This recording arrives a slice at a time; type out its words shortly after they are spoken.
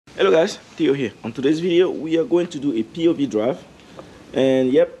Hello guys, Theo here. On today's video we are going to do a POV drive, and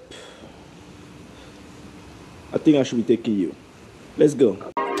yep, I think I should be taking you. Let's go.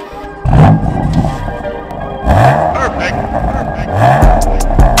 Perfect.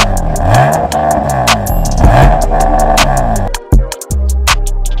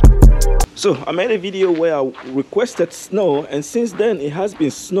 So I made a video where I requested snow, and since then it has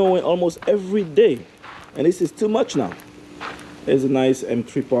been snowing almost every day, and this is too much now. There's a nice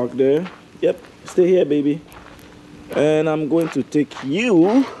M3 park there. Yep, stay here, baby. And I'm going to take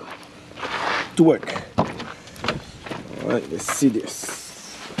you to work. All right, let's see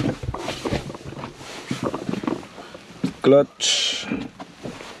this. Clutch.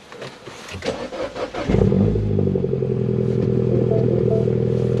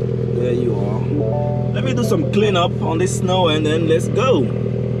 There you are. Let me do some cleanup on this snow and then let's go.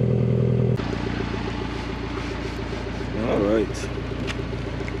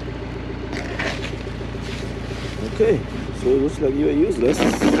 Okay, so it looks like you are useless.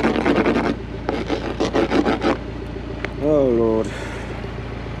 Oh Lord.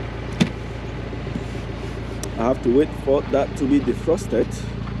 I have to wait for that to be defrosted.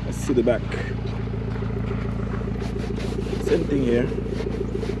 Let's see the back. Same thing here.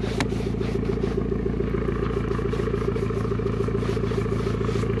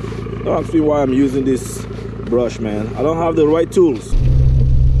 Don't ask me why I'm using this brush, man. I don't have the right tools.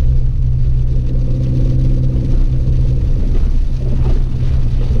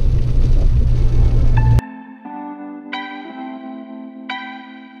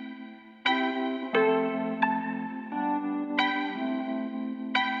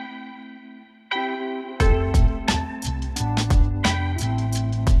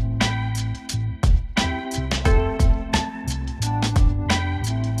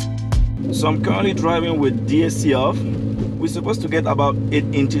 So I'm currently driving with DSC off. We're supposed to get about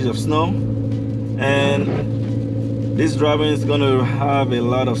 8 inches of snow, and this driving is gonna have a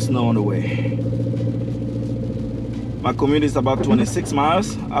lot of snow on the way. My commute is about 26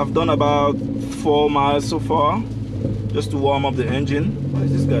 miles. I've done about 4 miles so far, just to warm up the engine. What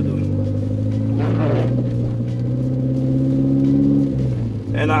is this guy doing?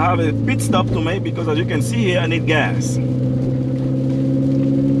 And I have a pit stop to make because, as you can see here, I need gas.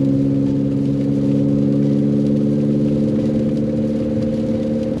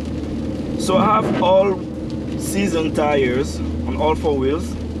 So I have all season tires on all 4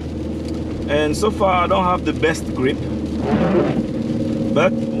 wheels, and so far I don't have the best grip,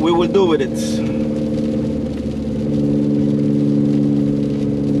 but we will do with it.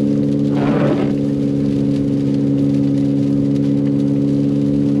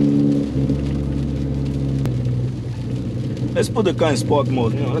 Let's put the car in sport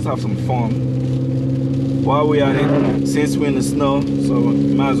mode, let's have some fun while we are here, since we're in the snow, so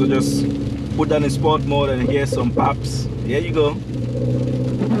might as well just put that in sport mode and hear some pops. Here you go.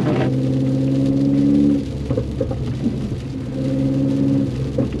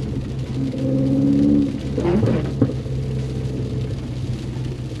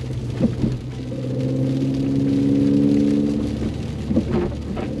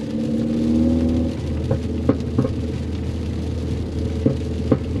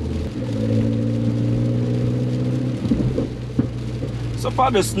 So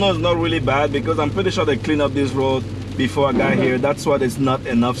far the snow is not really bad because I'm pretty sure they cleaned up this road before I got here. That's why there's not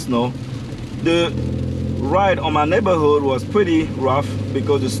enough snow. The ride on my neighborhood was pretty rough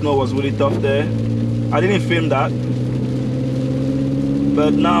because the snow was really tough there. I didn't film that.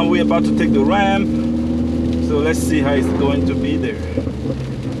 But now we're about to take the ramp. So let's see how it's going to be there.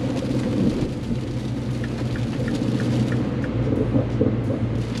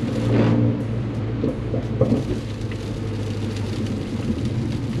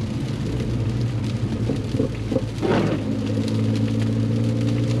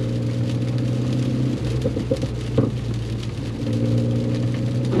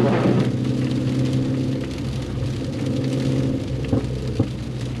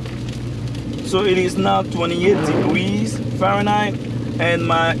 So it is now 28 degrees Fahrenheit and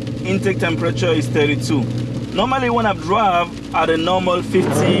my intake temperature is 32. Normally when I drive at a normal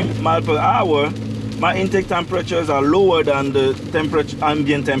 50 miles per hour, my intake temperatures are lower than the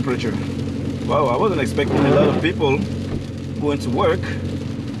ambient temperature. Wow, I wasn't expecting a lot of people going to work.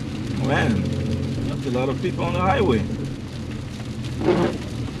 Man, that's a lot of people on the highway.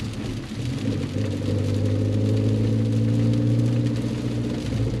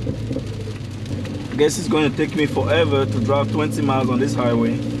 I guess it's going to take me forever to drive 20 miles on this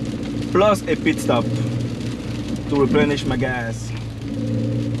highway, plus a pit stop to replenish my gas.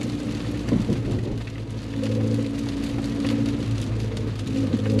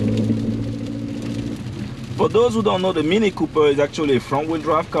 For those who don't know, the Mini Cooper is actually a front-wheel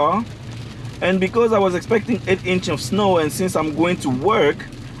drive car. And because I was expecting 8 inches of snow, and since I'm going to work,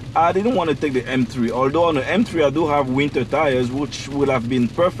 I didn't want to take the M3. Although on the M3 I do have winter tires, which would have been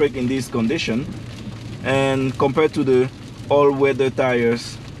perfect in this condition. And compared to the all-weather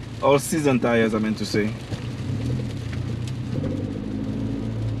tires, all-season tires I meant to say.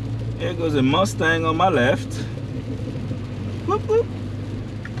 Here goes a Mustang on my left. Whoop, whoop.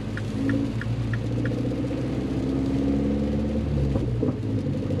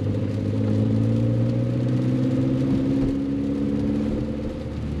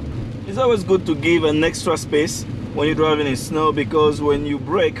 It's always good to give an extra space when you're driving in snow, because when you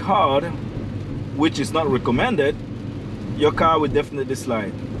brake hard, which is not recommended, your car will definitely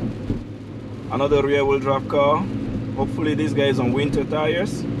slide. Another rear-wheel drive car. Hopefully this guy is on winter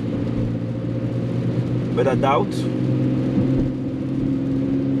tires, but I doubt.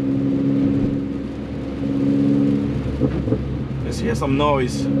 Let's hear some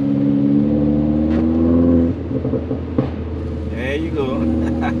noise. There you go.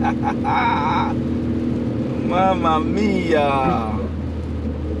 Mamma mia.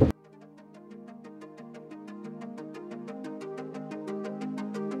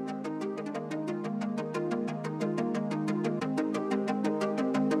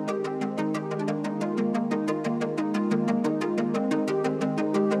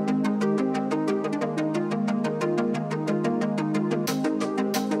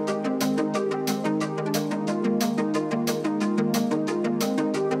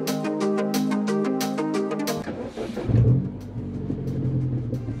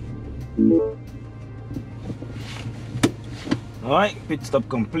 Alright, pit stop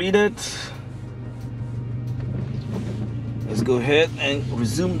completed. Let's go ahead and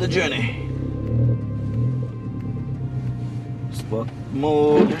resume the journey. Sport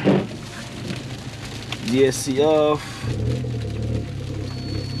mode, DSC off.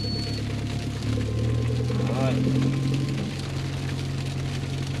 Alright.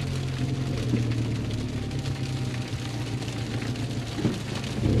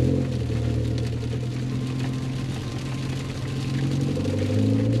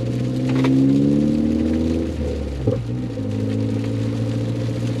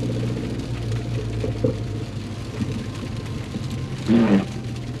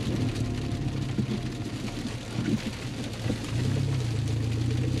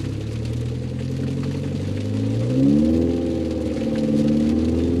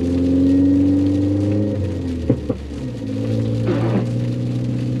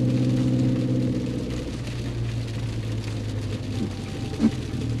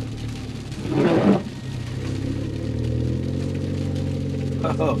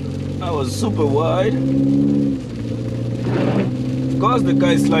 Oh, that was super wide. Of course the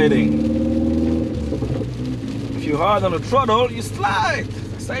car is sliding. If you're hard on the throttle, you slide.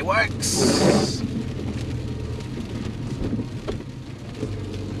 That's how it works.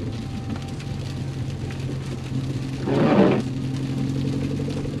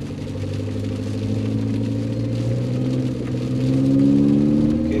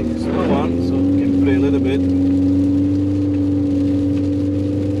 Okay, slow one, so we can play a little bit.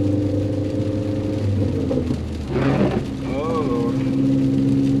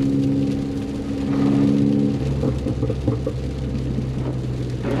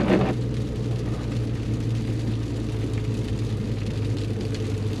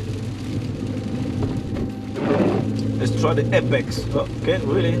 Let's try the apex. Okay,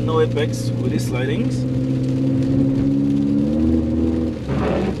 really, no apex with these slidings.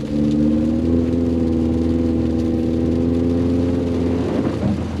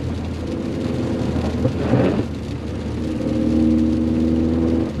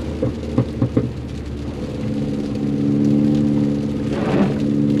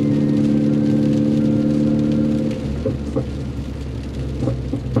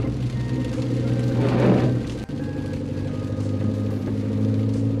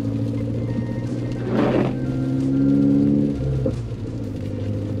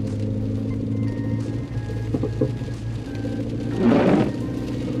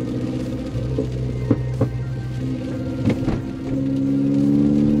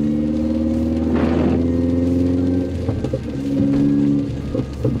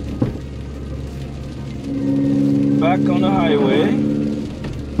 Back on the highway.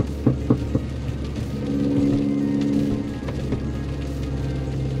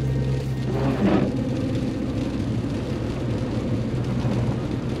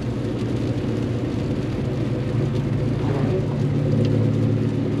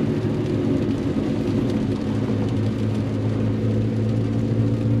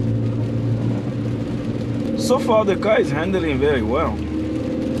 so far the car is handling very well.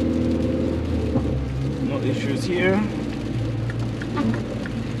 No issues here.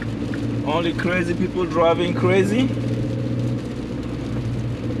 Only crazy people driving crazy.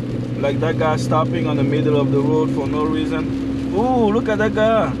 Like that guy stopping on the middle of the road for no reason. Ooh, look at that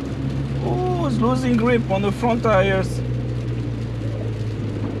guy. Ooh, he's losing grip on the front tires.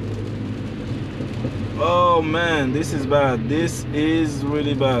 Oh man, this is bad. This is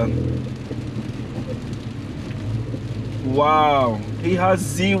really bad. Wow, he has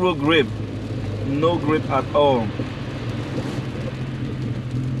zero grip. No grip at all.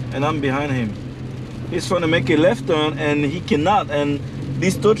 And I'm behind him. He's trying to make a left turn and he cannot, and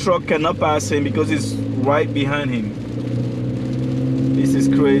this tow truck cannot pass him because it's right behind him. This is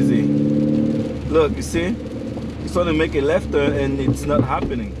crazy. Look, you see? He's trying to make a left turn and it's not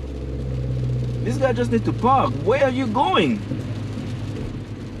happening. This guy just needs to park. Where are you going?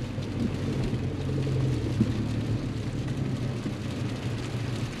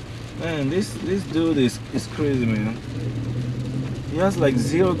 Man, this dude is crazy, man. He has like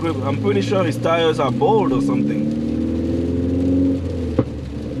zero grip. I'm pretty sure his tires are bald or something.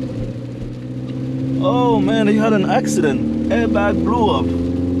 Oh man, he had an accident. Airbag blew up.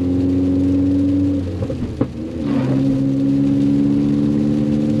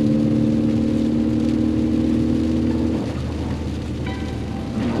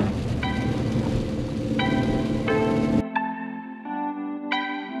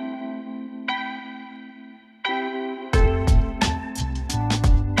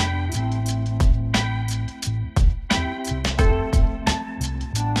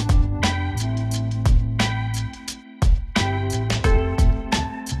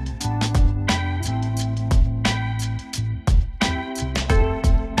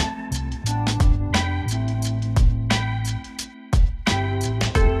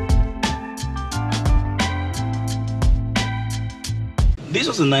 This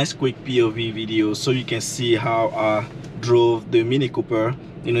was a nice quick POV video so you can see how I drove the Mini Cooper.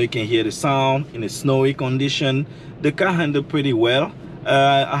 You know, you can hear the sound in a snowy condition. The car handled pretty well.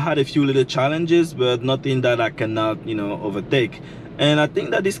 I had a few little challenges, but nothing that I cannot, you know, overtake. And I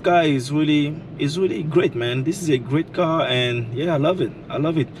think that this car is really great, man. This is a great car, and yeah, I love it. I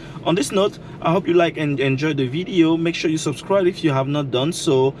love it. On this note, I hope you like and enjoy the video. Make sure you subscribe if you have not done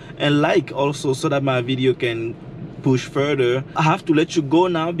so, and like also so that my video can push further. I have to let you go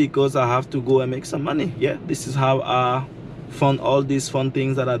now because I have to go and make some money. Yeah, this is how I fund all these fun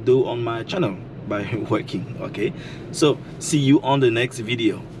things that I do on my channel, by working. Okay, so see you on the next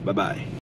video. Bye bye.